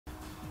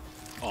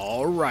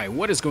Alright,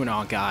 what is going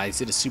on, guys?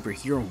 It is Super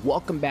here and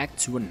welcome back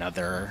to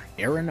another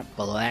Erron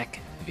Black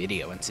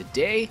video. And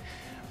today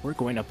we're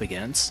going up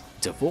against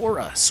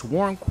D'Vorah,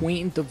 Swarm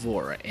Queen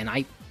D'Vorah.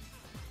 And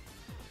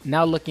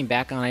now looking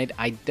back on it,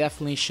 I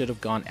definitely should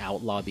have gone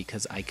Outlaw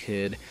because I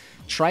could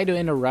try to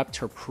interrupt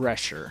her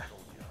pressure.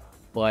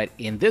 But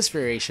in this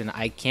variation,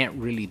 I can't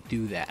really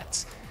do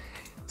that.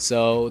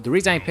 So the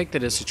reason I picked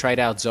it is to try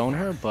to outzone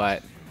her,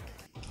 but...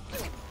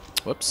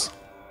 Whoops.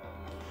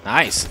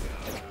 Nice.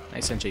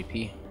 Nice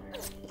NJP.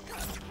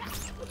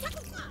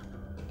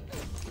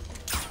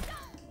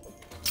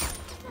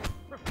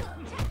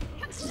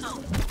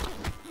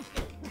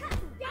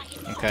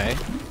 Okay.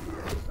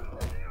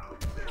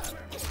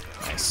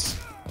 Nice.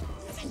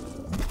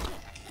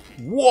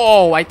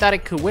 Whoa! I thought I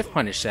could whiff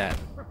punish that.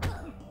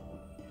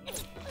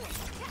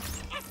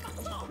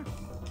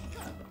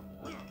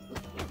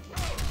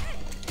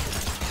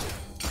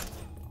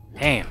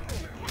 Damn.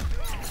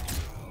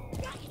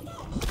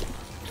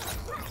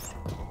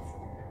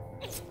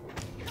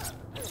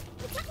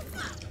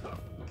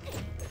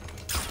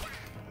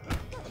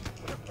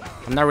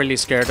 I'm not really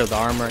scared of the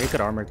armor. He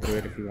could armor through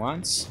it if he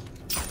wants.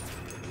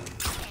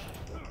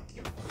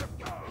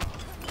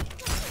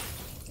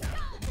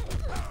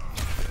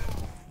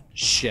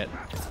 Shit.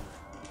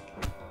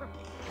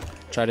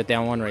 Try to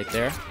down one right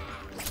there.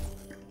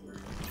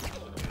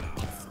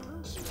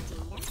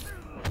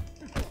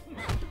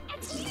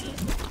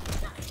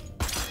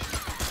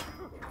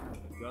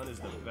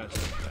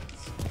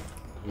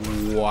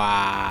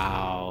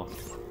 Wow.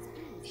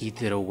 He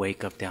did a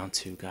wake up down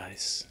two,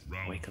 guys.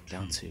 Wake up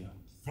down two.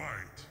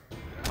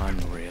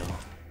 Unreal.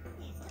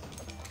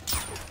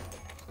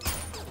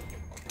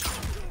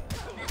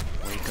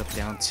 Wake up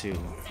down two.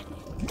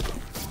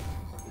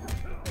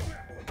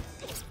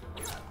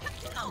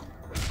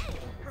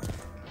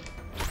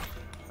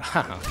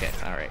 Okay,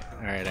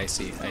 alright, I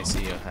see you,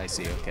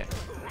 okay.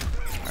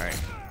 Alright.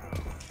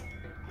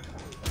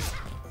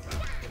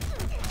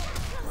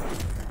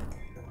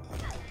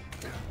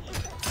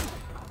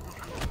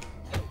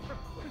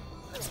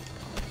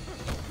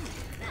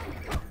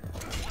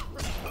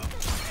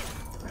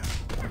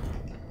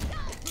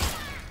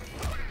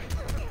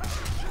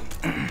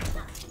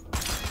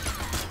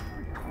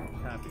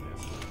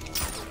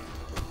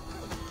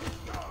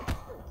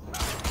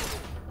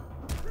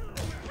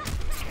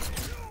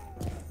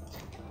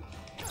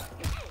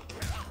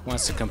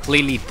 Wants to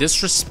completely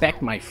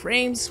disrespect my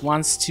frames,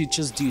 wants to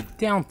just do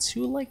down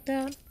two like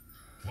that.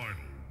 Final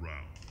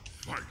round,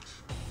 fight.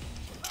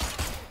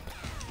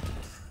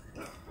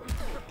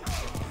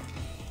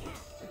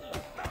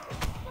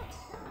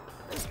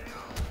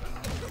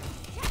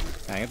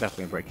 I can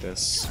definitely break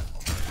this.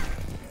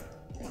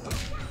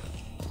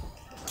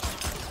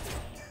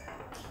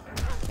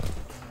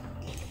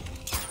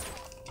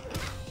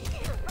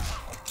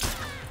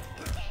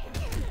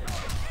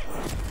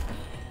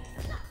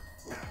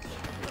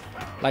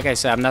 Like I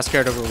said, I'm not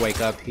scared of a wake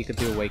up. He could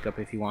do a wake up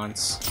if he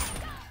wants.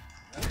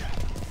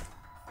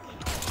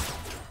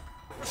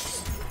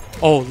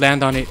 Oh,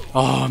 land on it.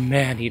 Oh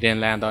man, he didn't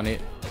land on it.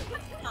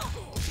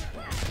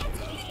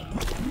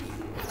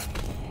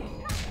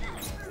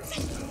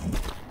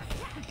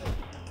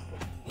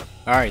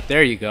 Alright,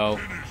 there you go.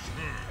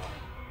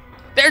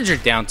 There's your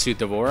down two,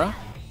 D'Vorah.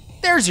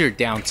 There's your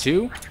down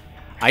two.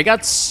 I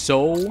got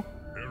so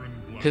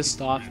pissed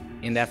off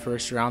in that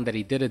first round that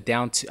he did a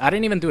down two. I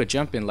didn't even do a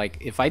jump in. Like,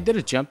 if I did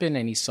a jump in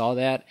and he saw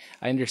that,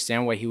 I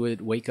understand why he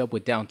would wake up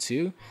with down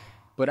two.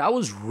 But I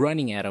was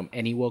running at him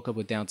and he woke up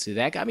with down two.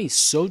 That got me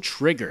so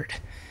triggered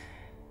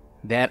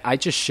that I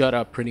just shut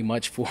up pretty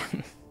much for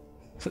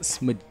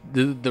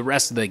the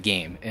rest of the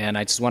game. And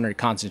I just wanted to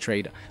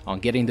concentrate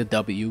on getting the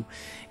W.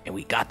 And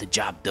we got the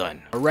job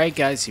done. Alright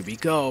guys, here we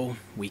go.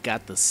 We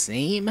got the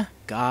same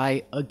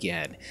guy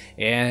again.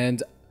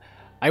 And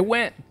I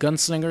went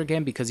Gunslinger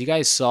again because you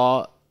guys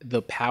saw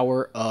the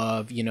power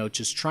of, you know,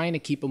 just trying to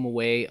keep him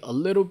away a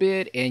little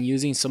bit and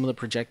using some of the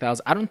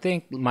projectiles. I don't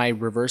think my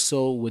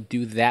reversal would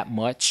do that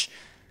much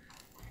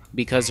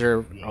because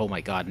her... Oh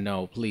my god,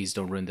 no. Please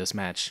don't ruin this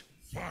match.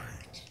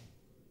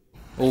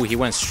 Oh, he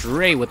went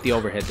straight with the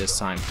overhead this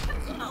time.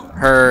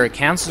 Her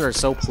cancels are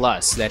so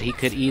plus that he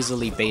could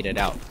easily bait it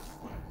out.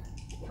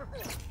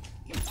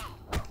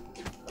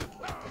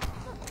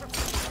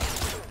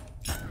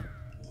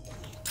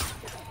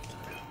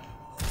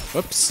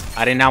 Whoops,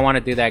 I did not want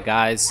to do that,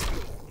 guys.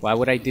 Why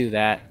would I do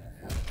that?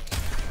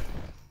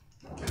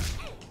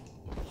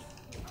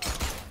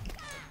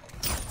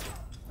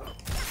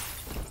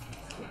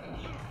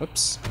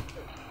 Whoops.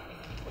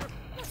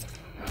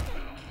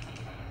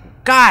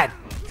 God!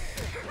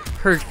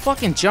 Her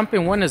fucking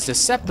jumping one is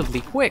deceptively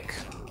quick.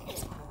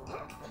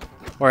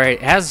 Or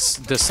it has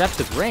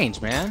deceptive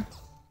range, man.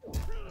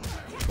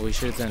 But we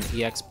should have done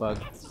EX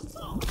bug.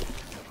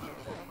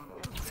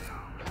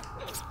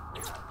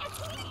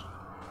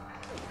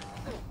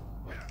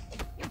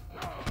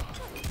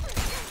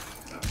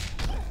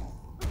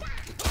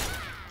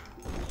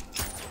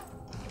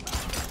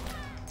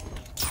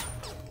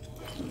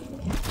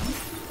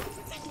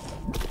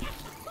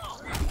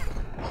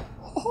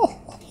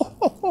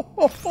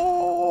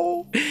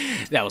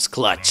 That was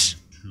clutch.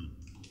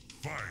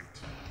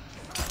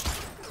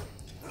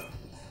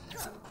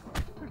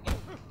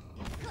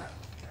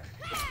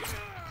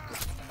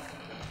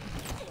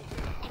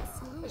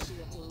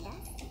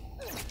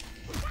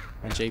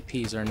 My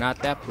JPs are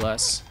not that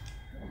plus.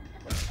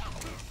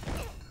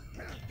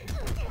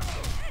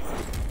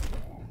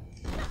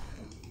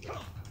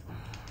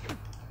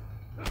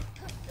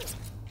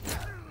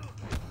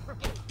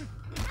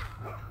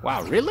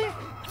 Wow, really?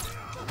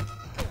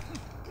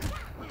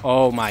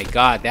 Oh my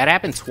god, that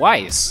happened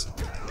twice.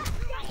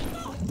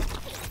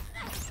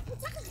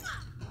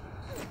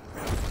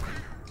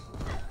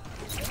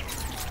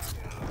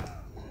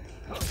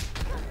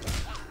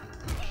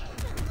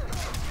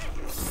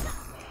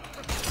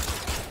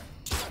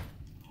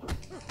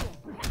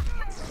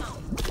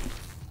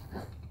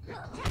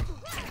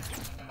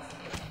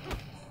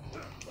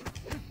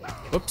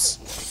 Whoops.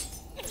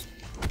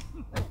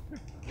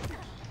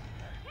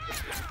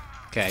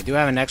 Okay, I do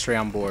have an X-ray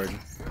on board.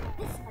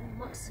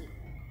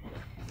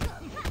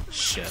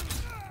 Shit.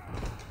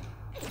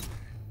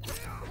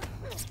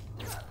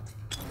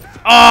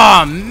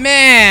 Oh,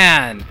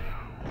 man!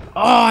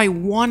 Oh, I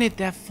wanted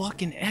that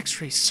fucking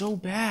X-ray so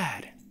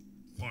bad.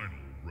 Final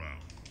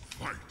round,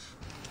 fight.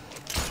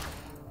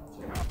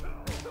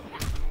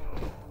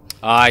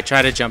 I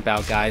try to jump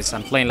out, guys.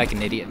 I'm playing like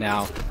an idiot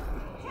now.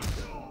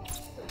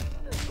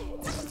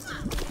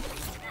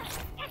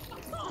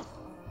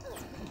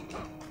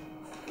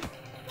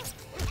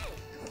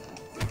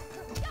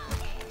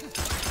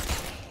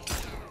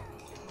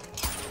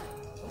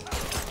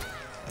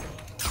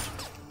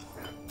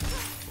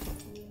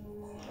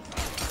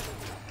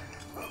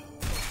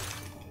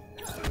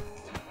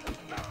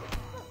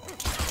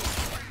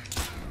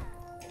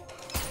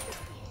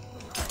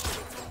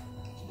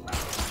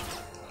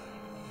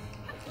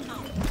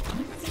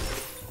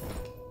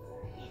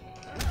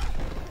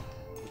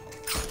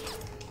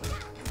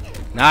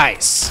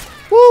 Nice.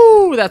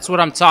 Woo, that's what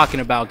I'm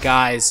talking about,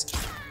 guys.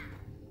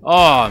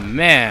 Oh,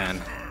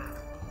 man.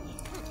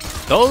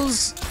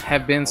 Those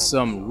have been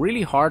some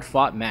really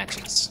hard-fought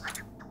matches.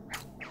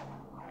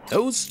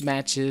 Those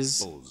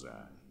matches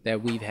that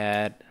we've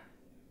had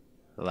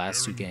the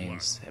last two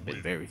games have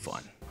been very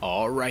fun.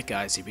 Alright,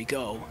 guys, here we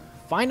go.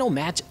 Final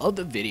match of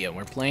the video.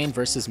 We're playing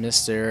versus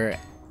Mr.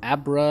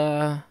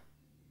 Abracadave?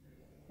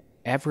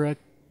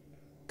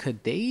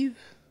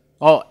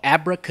 Oh,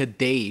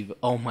 Abracadave.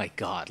 Oh my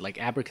god.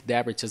 Like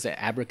abracadabra, just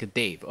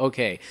Abracadave.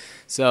 Okay.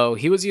 So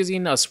he was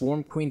using a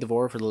Swarm Queen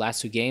Devourer for the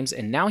last two games,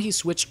 and now he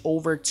switched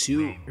over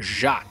to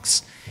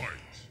Jacques.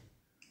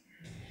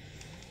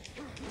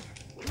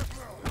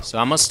 So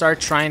I'm gonna start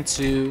trying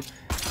to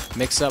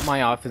mix up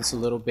my offense a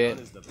little bit.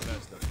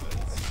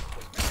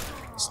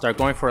 Start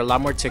going for a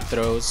lot more tick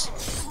throws.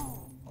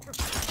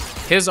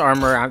 His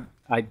armor,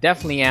 I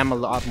definitely am a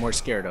lot more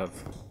scared of.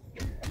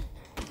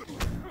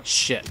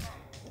 Shit.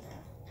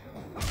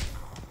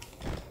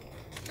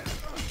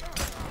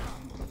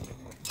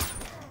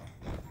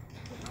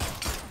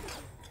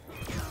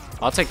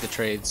 I'll take the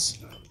trades.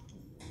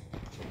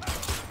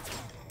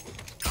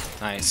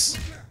 Nice.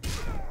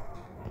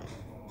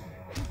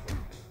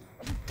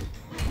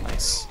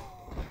 Nice.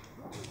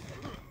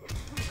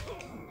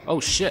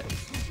 Oh shit.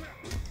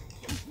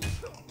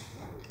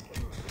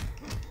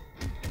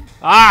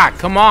 Ah,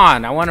 come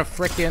on. I want to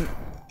frickin'...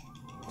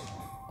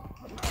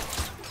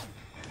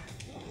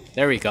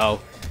 There we go.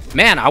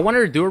 Man, I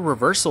wanted to do a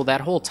reversal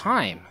that whole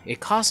time. It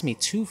cost me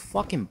 2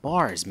 fucking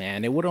bars,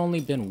 man. It would have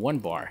only been 1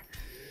 bar.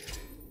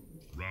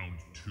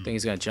 Think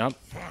he's gonna jump?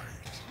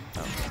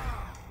 Oh.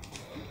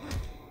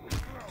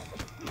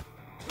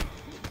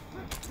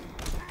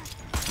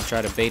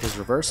 Try to bait his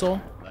reversal.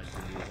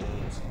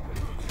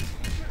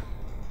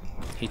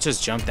 He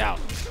just jumped out.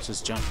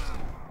 Just jumped.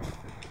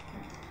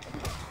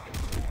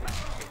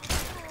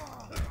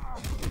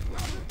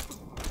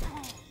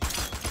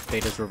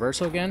 Bait his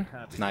reversal again.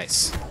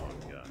 Nice.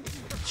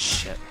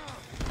 Shit.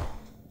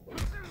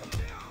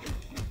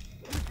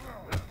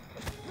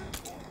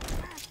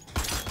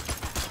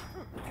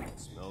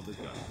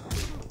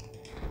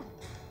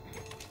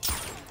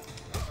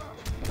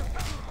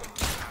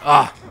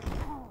 Ah!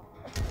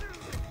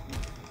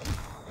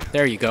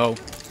 There you go.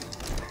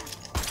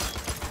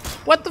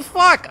 What the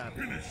fuck?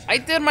 I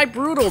did my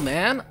brutal,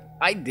 man.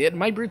 I did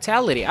my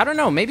brutality. I don't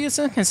know. Maybe it's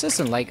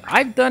inconsistent. Like,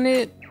 I've done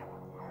it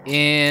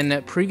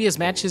in previous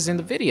matches in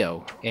the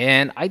video,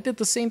 and I did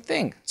the same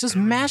thing. Just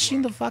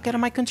mashing the fuck out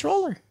of my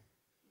controller.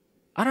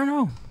 I don't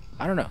know.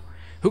 I don't know.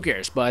 Who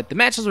cares? But the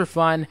matches were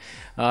fun.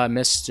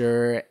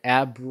 Mr.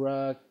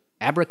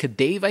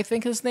 Abracadave, I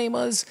think his name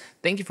was.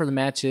 Thank you for the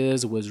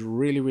matches. It was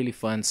really, really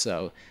fun.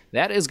 So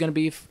that is going to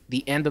be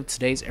the end of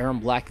today's Erron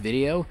Black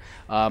video.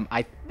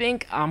 I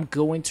think I'm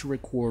going to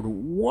record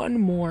one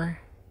more,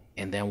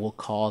 and then we'll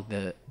call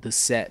the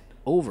set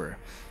over.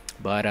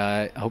 But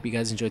I hope you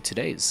guys enjoyed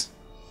today's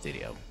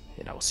video,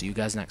 and I will see you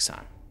guys next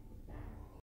time.